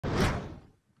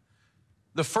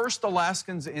The First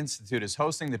Alaskans Institute is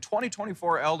hosting the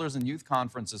 2024 Elders and Youth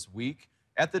Conference this week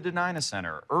at the Dena'ina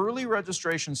Center. Early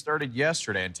registration started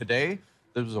yesterday, and today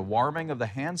there was a warming of the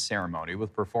hand ceremony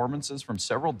with performances from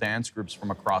several dance groups from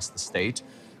across the state.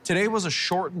 Today was a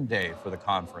shortened day for the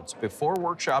conference before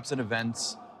workshops and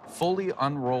events fully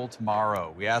unroll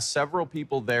tomorrow. We asked several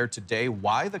people there today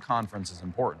why the conference is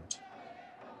important.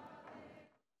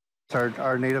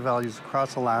 Our native values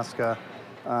across Alaska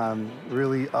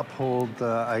really uphold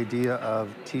the idea of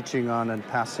teaching on and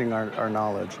passing our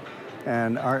knowledge.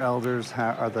 And our elders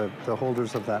are the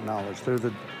holders of that knowledge. They're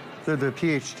the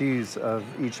PhDs of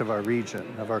each of our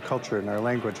region, of our culture and our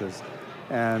languages.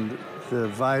 And the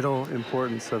vital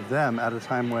importance of them at a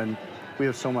time when we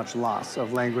have so much loss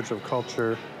of language, of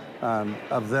culture,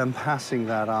 of them passing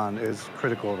that on is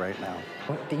critical right now.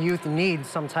 The youth need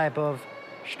some type of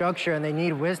structure and they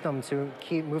need wisdom to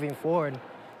keep moving forward.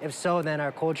 If so, then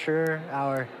our culture,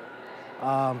 our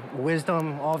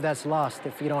wisdom, all of that's lost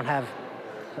if you don't have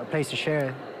a place to share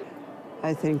it.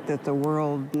 I think that the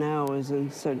world now is in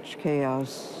such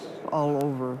chaos all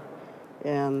over,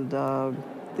 and the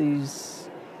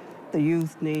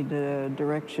youth need a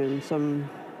direction, some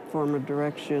form of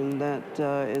direction that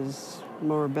is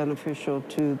more beneficial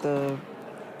to the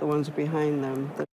ones behind them.